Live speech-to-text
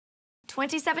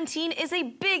2017 is a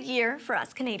big year for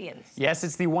us Canadians. Yes,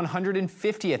 it's the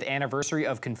 150th anniversary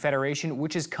of Confederation,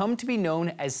 which has come to be known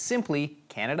as simply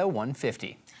Canada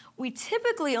 150. We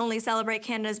typically only celebrate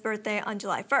Canada's birthday on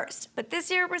July 1st, but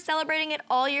this year we're celebrating it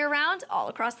all year round, all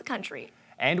across the country.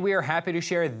 And we are happy to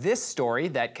share this story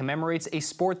that commemorates a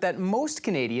sport that most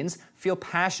Canadians feel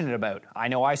passionate about. I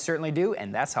know I certainly do,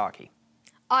 and that's hockey.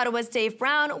 Ottawa's Dave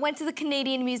Brown went to the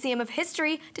Canadian Museum of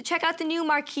History to check out the new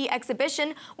marquee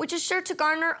exhibition, which is sure to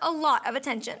garner a lot of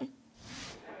attention.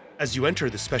 As you enter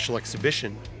the special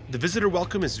exhibition, the visitor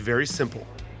welcome is very simple.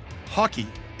 Hockey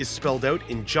is spelled out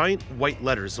in giant white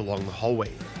letters along the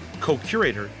hallway.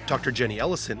 Co-curator Dr. Jenny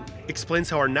Ellison explains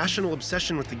how our national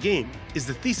obsession with the game is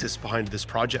the thesis behind this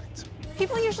project.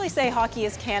 People usually say hockey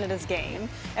is Canada's game,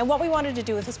 and what we wanted to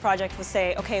do with this project was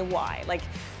say, okay, why? Like,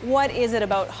 what is it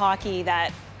about hockey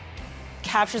that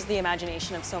captures the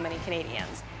imagination of so many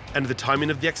Canadians? And the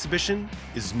timing of the exhibition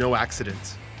is no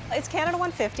accident. It's Canada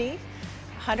 150,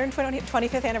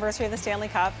 125th anniversary of the Stanley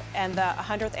Cup, and the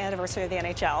 100th anniversary of the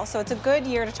NHL, so it's a good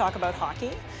year to talk about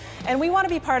hockey. And we want to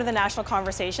be part of the national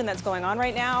conversation that's going on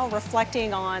right now,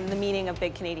 reflecting on the meaning of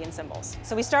big Canadian symbols.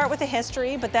 So we start with the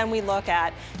history, but then we look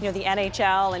at, the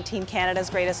NHL and Team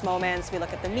Canada's greatest moments. We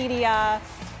look at the media,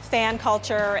 fan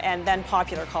culture, and then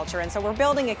popular culture. And so we're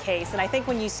building a case, and I think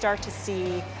when you start to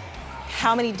see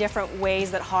how many different ways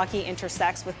that hockey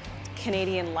intersects with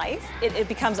Canadian life, it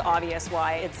becomes obvious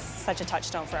why it's such a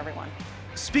touchstone for everyone.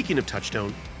 Speaking of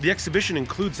touchstone, the exhibition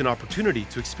includes an opportunity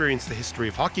to experience the history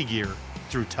of hockey gear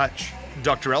through touch.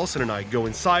 Dr. Ellison and I go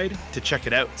inside to check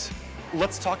it out.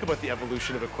 Let's talk about the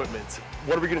evolution of equipment.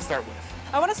 What are we going to start with?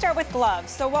 I want to start with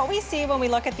gloves. So what we see when we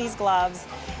look at these gloves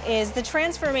is the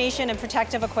transformation in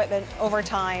protective equipment over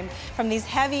time from these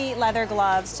heavy leather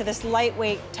gloves to this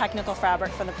lightweight technical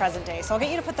fabric from the present day. So I'll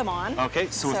get you to put them on. Okay,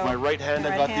 so with my right hand,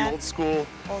 I've got the old school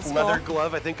leather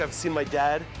glove. I think I've seen my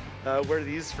dad wear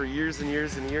these for years and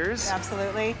years and years.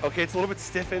 Absolutely. Okay, it's a little bit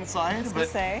stiff inside,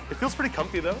 but it feels pretty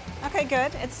comfy though. Okay,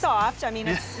 good. It's soft. I mean,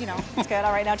 it's, it's good.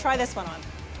 All right, now try this one on.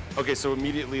 Okay, so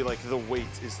immediately, like, the weight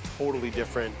is totally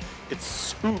different. It's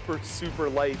super, super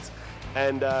light,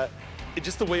 and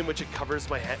just the way in which it covers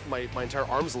my entire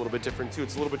arm is a little bit different too.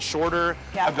 It's a little bit shorter.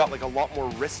 Yeah. I've got like a lot more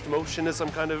wrist motion as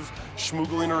I'm kind of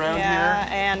schmoogling around here. Yeah,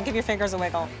 and give your fingers a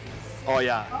wiggle. Oh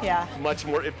yeah. Yeah. Much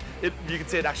more. You could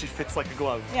say it actually fits like a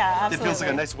glove. Yeah, absolutely. It feels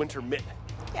like a nice winter mitt.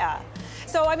 Yeah.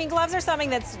 So I mean, gloves are something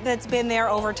that's been there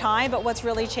over time, but what's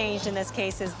really changed in this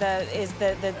case is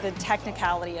the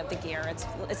technicality of the gear.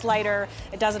 It's lighter.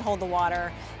 It doesn't hold the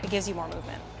water. It gives you more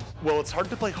movement. Well, it's hard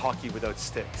to play hockey without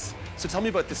sticks. So tell me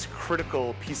about this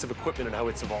critical piece of equipment and how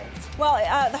it's evolved. Well,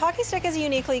 the hockey stick is a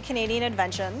uniquely Canadian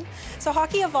invention. So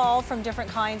hockey evolved from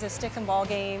different kinds of stick and ball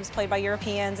games played by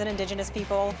Europeans and Indigenous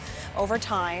people over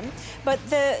time. But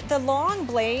the long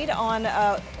blade on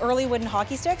early wooden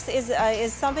hockey sticks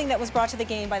is something that was brought to the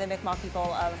game by the Mi'kmaq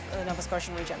people of the Nova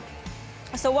Scotian region.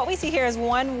 So what we see here is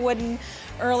one wooden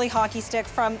early hockey stick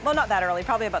from, well, not that early,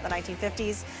 probably about the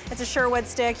 1950s. It's a Sherwood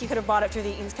stick. You could have bought it through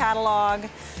the Eaton's catalog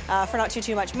for not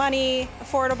too much money,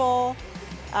 affordable,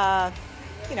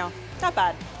 not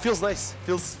bad. Feels nice.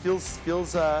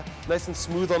 Feels nice and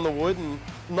smooth on the wood, and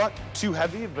not too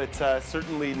heavy, but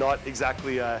certainly not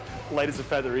exactly light as a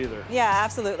feather either. Yeah,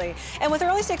 absolutely. And with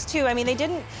early sticks too, I mean,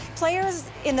 players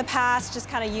in the past just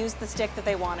kind of used the stick that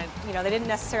they wanted. They didn't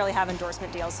necessarily have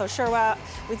endorsement deals. So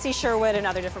we'd see Sherwood and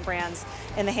other different brands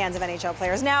in the hands of NHL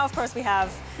players. Now, of course, we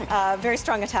have very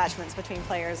strong attachments between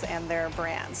players and their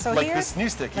brands. So like this new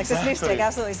stick, Like this new stick,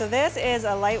 absolutely. So this is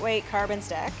a lightweight carbon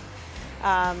stick.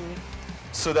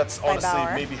 So that's honestly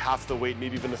maybe half the weight,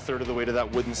 maybe even a third of the weight of that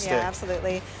wooden stick. Yeah,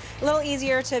 absolutely. A little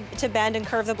easier to bend and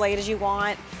curve the blade as you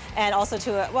want, and also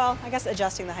I guess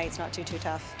adjusting the height's not too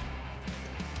tough.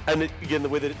 And again, the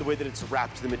way that it's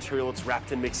wrapped, the material it's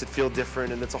wrapped in makes it feel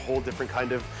different, and it's a whole different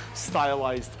kind of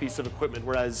stylized piece of equipment,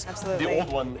 whereas the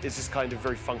old one is just kind of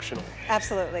very functional.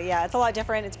 Absolutely, yeah. It's a lot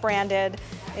different. It's branded,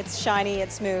 it's shiny,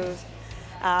 it's smooth.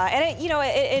 And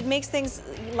it makes things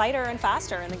lighter and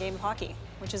faster in the game of hockey,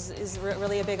 which is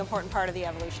really a big important part of the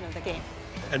evolution of the game.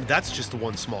 And that's just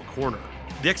one small corner.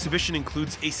 The exhibition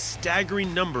includes a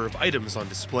staggering number of items on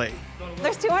display.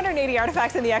 There's 280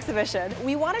 artifacts in the exhibition.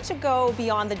 We wanted to go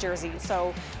beyond the jersey.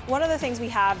 So one of the things we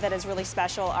have that is really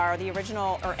special are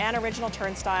an original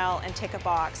turnstile and ticket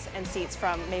box and seats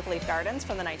from Maple Leaf Gardens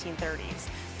from the 1930s.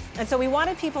 And so we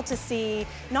wanted people to see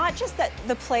not just that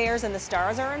the players and the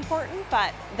stars are important,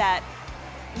 but that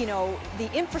the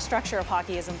infrastructure of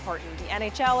hockey is important. The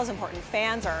NHL is important.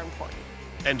 Fans are important.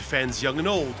 And fans young and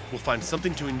old will find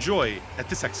something to enjoy at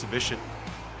this exhibition.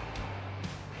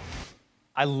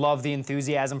 I love the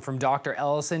enthusiasm from Dr.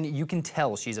 Ellison. You can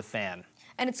tell she's a fan.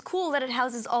 And it's cool that it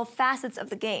houses all facets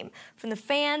of the game, from the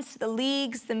fans to the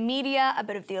leagues, the media, a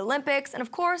bit of the Olympics, and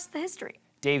of course, the history.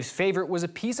 Dave's favorite was a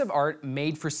piece of art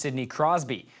made for Sidney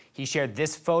Crosby. He shared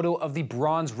this photo of the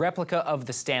bronze replica of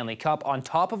the Stanley Cup on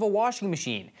top of a washing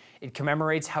machine. It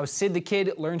commemorates how Sid the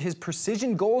Kid learned his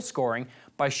precision goal scoring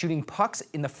by shooting pucks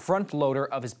in the front loader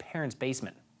of his parents'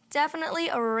 basement. Definitely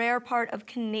a rare part of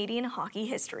Canadian hockey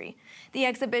history. The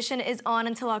exhibition is on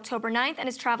until October 9th and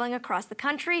is traveling across the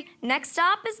country. Next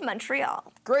stop is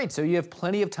Montreal. Great, so you have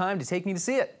plenty of time to take me to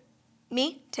see it.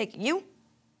 Me take you?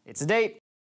 It's a date.